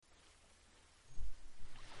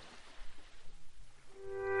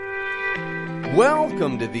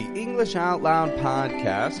Welcome to the English Out Loud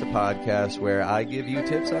podcast, a podcast where I give you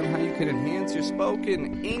tips on how you can enhance your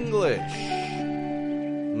spoken English.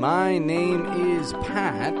 My name is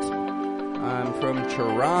Pat. I'm from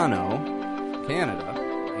Toronto, Canada,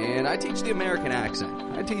 and I teach the American accent.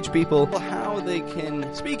 I teach people how they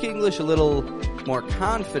can speak English a little more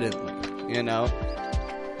confidently, you know.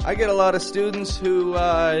 I get a lot of students who,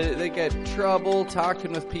 they get trouble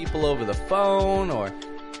talking with people over the phone or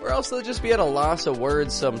else they'll just be at a loss of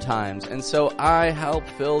words sometimes. And so I help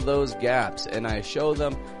fill those gaps and I show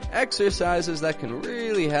them exercises that can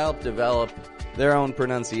really help develop their own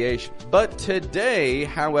pronunciation. But today,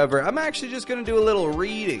 however, I'm actually just going to do a little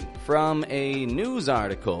reading from a news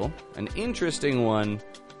article, an interesting one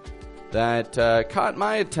that caught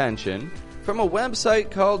my attention from a website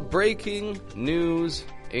called Breaking News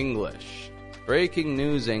English. Breaking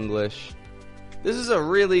News English. This is a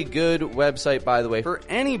really good website, by the way, for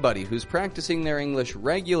anybody who's practicing their English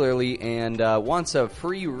regularly and wants a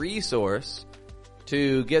free resource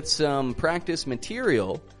to get some practice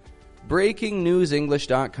material.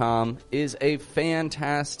 BreakingNewsEnglish.com is a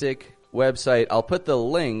fantastic website. I'll put the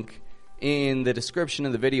link in the description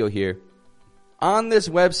of the video here. On this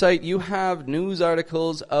website, you have news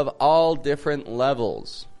articles of all different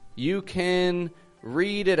levels. You can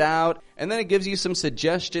read it out, and then it gives you some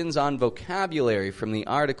suggestions on vocabulary from the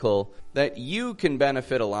article that you can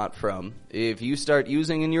benefit a lot from if you start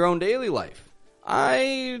using in your own daily life.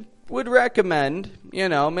 I would recommend,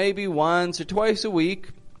 maybe once or twice a week,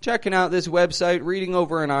 checking out this website, reading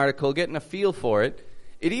over an article, getting a feel for it.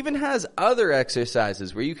 It even has other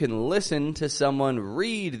exercises where you can listen to someone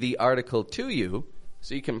read the article to you,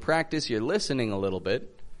 so you can practice your listening a little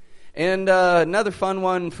bit. And another fun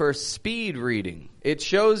one for speed reading. It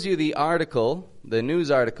shows you the article, the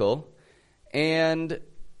news article, and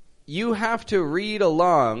you have to read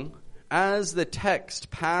along as the text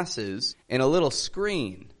passes in a little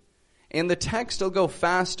screen. And the text will go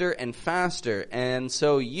faster and faster, and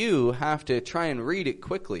so you have to try and read it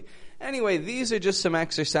quickly. Anyway, these are just some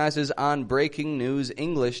exercises on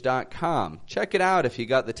BreakingNewsEnglish.com. Check it out if you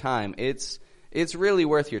got the time. It's really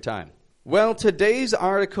worth your time. Well, today's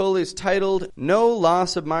article is titled, No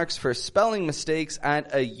Loss of Marks for Spelling Mistakes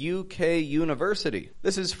at a UK University.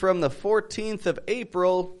 This is from the 14th of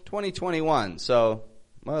April, 2021. So,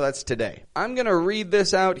 that's today. I'm going to read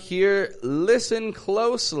this out here. Listen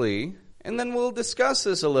closely, and then we'll discuss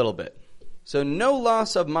this a little bit. So, no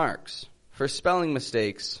loss of marks for spelling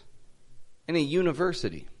mistakes in a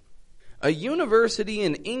university. A university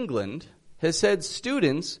in England has said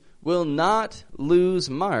students will not lose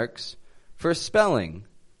marks for spelling,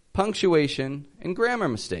 punctuation, and grammar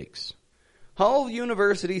mistakes. Hull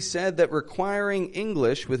University said that requiring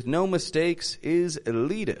English with no mistakes is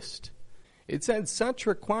elitist. It said such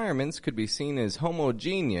requirements could be seen as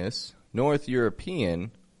homogeneous, North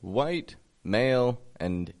European, white, male,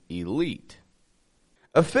 and elite.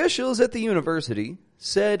 Officials at the university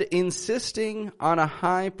said insisting on a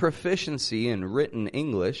high proficiency in written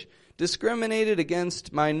English discriminated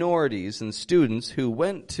against minorities and students who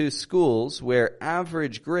went to schools where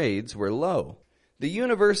average grades were low. The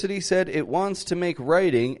university said it wants to make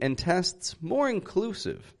writing and tests more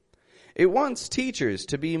inclusive. It wants teachers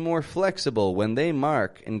to be more flexible when they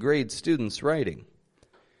mark and grade students' writing.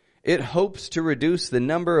 It hopes to reduce the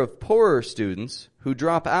number of poorer students who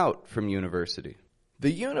drop out from university.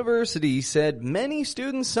 The university said many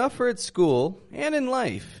students suffer at school and in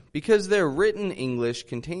life because their written English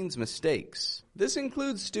contains mistakes. This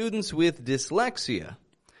includes students with dyslexia.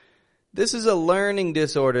 This is a learning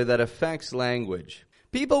disorder that affects language.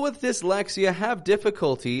 People with dyslexia have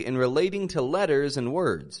difficulty in relating to letters and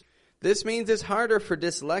words. This means it's harder for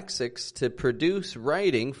dyslexics to produce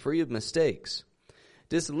writing free of mistakes.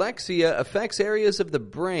 Dyslexia affects areas of the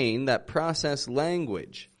brain that process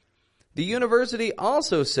language. The university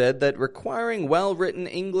also said that requiring well-written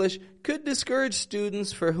English could discourage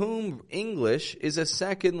students for whom English is a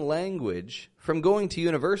second language from going to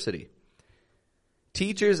university.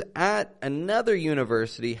 Teachers at another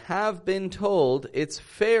university have been told it's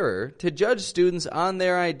fairer to judge students on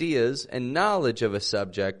their ideas and knowledge of a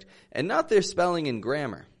subject and not their spelling and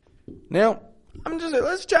grammar. Now,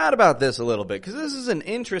 let's chat about this a little bit because this is an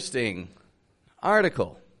interesting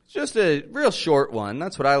article. Just a real short one.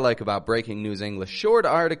 That's what I like about Breaking News English. Short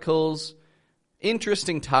articles,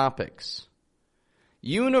 interesting topics.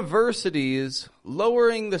 Universities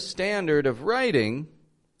lowering the standard of writing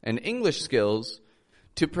and English skills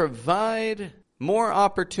to provide more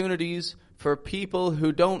opportunities for people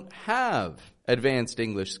who don't have advanced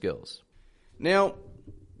English skills. Now,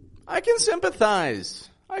 I can sympathize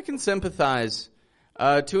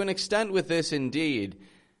To an extent with this, indeed.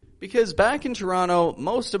 Because back in Toronto,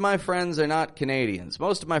 most of my friends are not Canadians.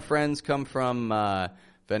 Most of my friends come from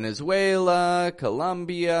Venezuela,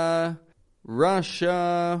 Colombia,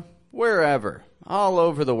 Russia, wherever. All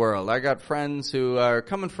over the world. I got friends who are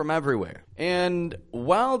coming from everywhere. And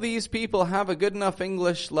while these people have a good enough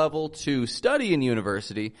English level to study in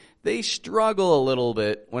university, they struggle a little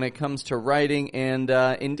bit when it comes to writing. And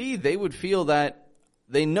indeed, they would feel that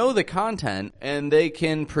they know the content and they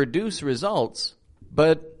can produce results,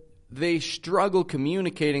 but they struggle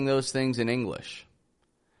communicating those things in English.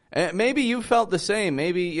 Maybe you felt the same.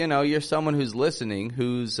 Maybe, you're someone who's listening,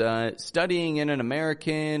 who's studying in an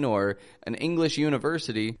American or an English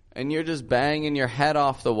university, and you're just banging your head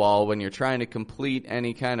off the wall when you're trying to complete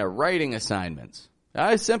any kind of writing assignments.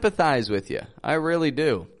 I sympathize with you. I really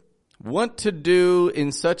do. What to do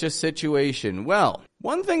in such a situation? Well,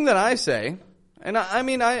 one thing that I say, and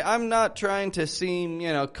I'm not trying to seem,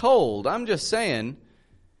 cold. I'm just saying,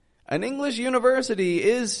 an English university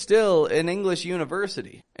is still an English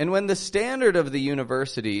university. And when the standard of the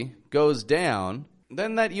university goes down,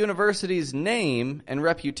 then that university's name and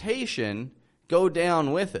reputation go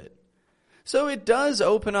down with it. So it does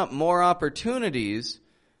open up more opportunities,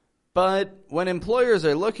 but when employers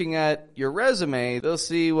are looking at your resume, they'll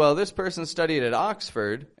see, well, this person studied at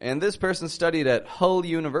Oxford and this person studied at Hull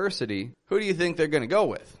University. Who do you think they're going to go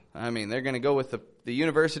with? They're going to go with the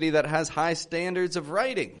university that has high standards of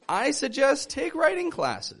writing. I suggest take writing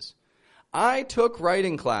classes. I took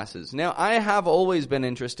writing classes. Now, I have always been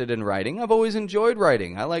interested in writing. I've always enjoyed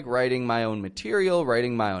writing. I like writing my own material,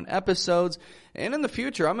 writing my own episodes, and in the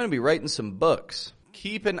future, I'm going to be writing some books.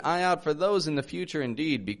 Keep an eye out for those in the future,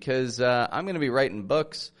 indeed, because I'm going to be writing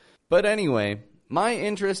books. But anyway, my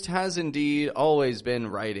interest has indeed always been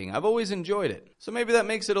writing. I've always enjoyed it. So maybe that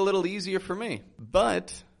makes it a little easier for me.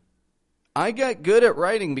 But I got good at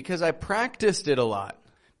writing because I practiced it a lot.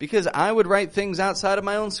 Because I would write things outside of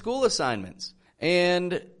my own school assignments.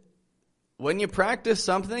 And when you practice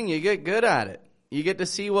something, you get good at it. You get to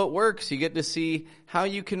see what works. You get to see how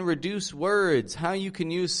you can reduce words, how you can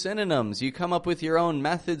use synonyms. You come up with your own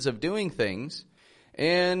methods of doing things.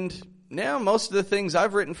 And now most of the things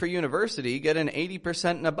I've written for university get an 80%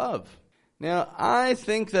 and above. Now, I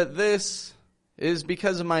think that this is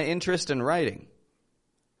because of my interest in writing.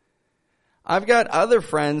 I've got other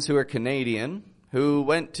friends who are Canadian who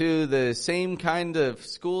went to the same kind of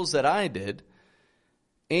schools that I did,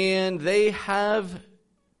 and they have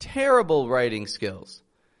terrible writing skills.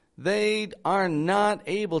 They are not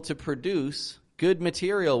able to produce good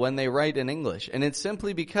material when they write in English, and it's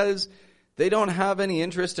simply because they don't have any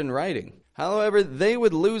interest in writing. However, they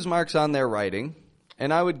would lose marks on their writing,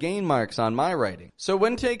 and I would gain marks on my writing. So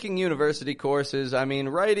when taking university courses,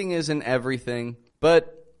 writing isn't everything,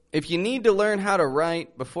 but if you need to learn how to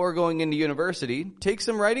write before going into university, take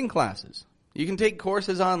some writing classes. You can take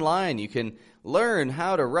courses online. You can learn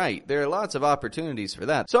how to write. There are lots of opportunities for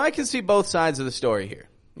that. So I can see both sides of the story here.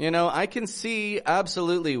 I can see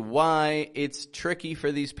absolutely why it's tricky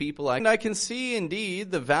for these people. And I can see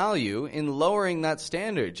indeed the value in lowering that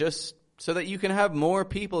standard just so that you can have more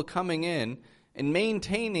people coming in and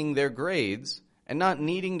maintaining their grades and not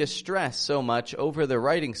needing to stress so much over their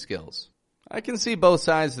writing skills. I can see both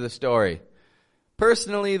sides of the story.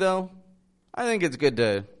 Personally, though, I think it's good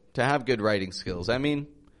to have good writing skills.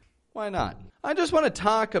 Why not? I just want to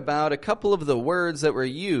talk about a couple of the words that were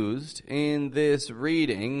used in this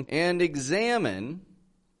reading and examine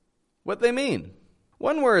what they mean.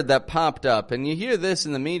 One word that popped up, and you hear this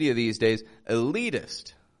in the media these days,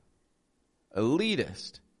 elitist.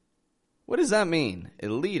 Elitist. What does that mean,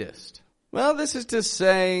 elitist? Well, this is to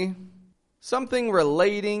say something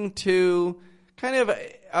relating to kind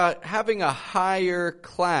of having a higher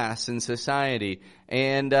class in society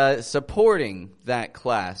and supporting that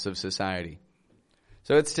class of society.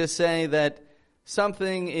 So it's to say that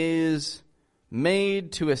something is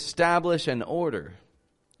made to establish an order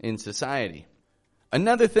in society.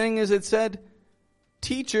 Another thing is it said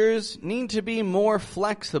teachers need to be more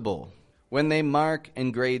flexible when they mark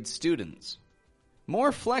and grade students.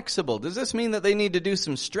 More flexible. Does this mean that they need to do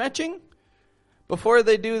some stretching before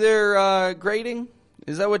they do their grading?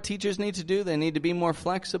 Is that what teachers need to do? They need to be more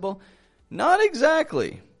flexible? Not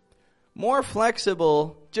exactly. More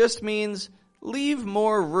flexible just means leave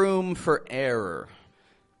more room for error.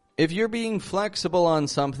 If you're being flexible on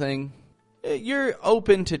something, you're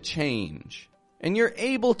open to change and you're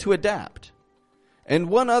able to adapt. And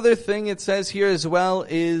one other thing it says here as well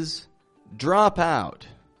is drop out.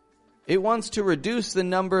 It wants to reduce the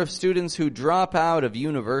number of students who drop out of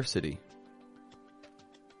university.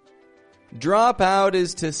 Drop out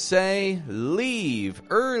is to say leave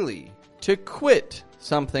early, to quit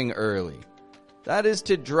something early. That is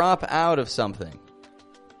to drop out of something.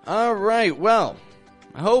 All right, well,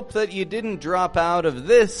 I hope that you didn't drop out of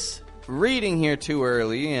this reading here too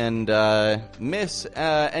early and miss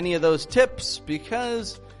any of those tips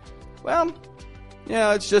because, well,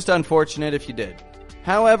 it's just unfortunate if you did.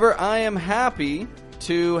 However, I am happy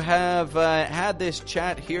to have had this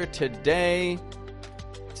chat here today.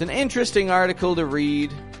 It's an interesting article to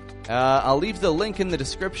read. I'll leave the link in the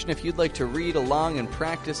description if you'd like to read along and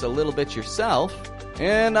practice a little bit yourself.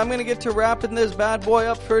 And I'm going to get to wrapping this bad boy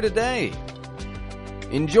up for today.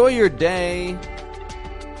 Enjoy your day.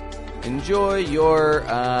 Enjoy your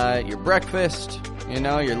breakfast,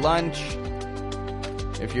 your lunch.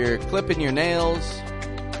 If you're clipping your nails,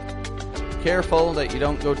 careful that you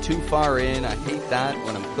don't go too far in. I hate that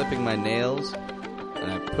when I'm clipping my nails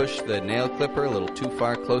and I push the nail clipper a little too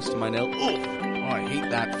far close to my nail. Oh, I hate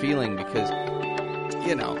that feeling because,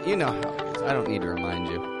 you know how it is. I don't need to remind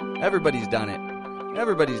you. Everybody's done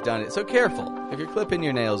it. So careful. If you're clipping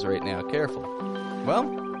your nails right now, careful.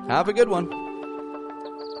 Well, have a good one.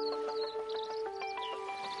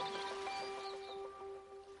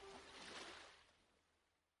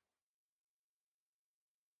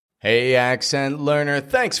 Hey, accent learner,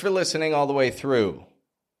 thanks for listening all the way through.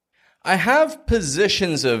 I have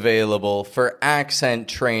positions available for accent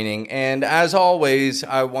training, and as always,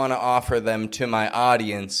 I want to offer them to my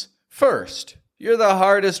audience first. You're the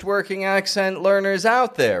hardest working accent learners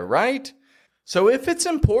out there, right? So if it's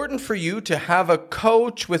important for you to have a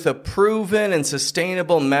coach with a proven and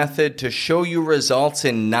sustainable method to show you results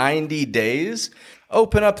in 90 days,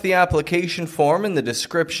 open up the application form in the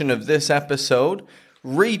description of this episode,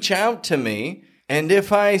 reach out to me, and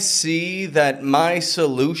if I see that my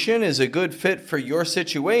solution is a good fit for your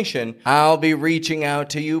situation, I'll be reaching out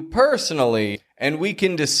to you personally, and we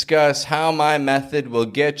can discuss how my method will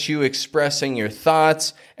get you expressing your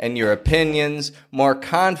thoughts and your opinions more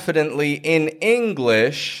confidently in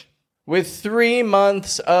English with 3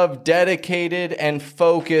 months of dedicated and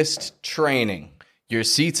focused training. Your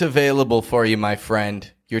seat's available for you, my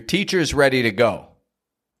friend. Your teacher's ready to go.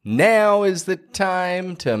 Now is the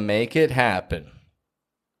time to make it happen.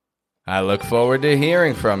 I look forward to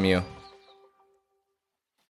hearing from you.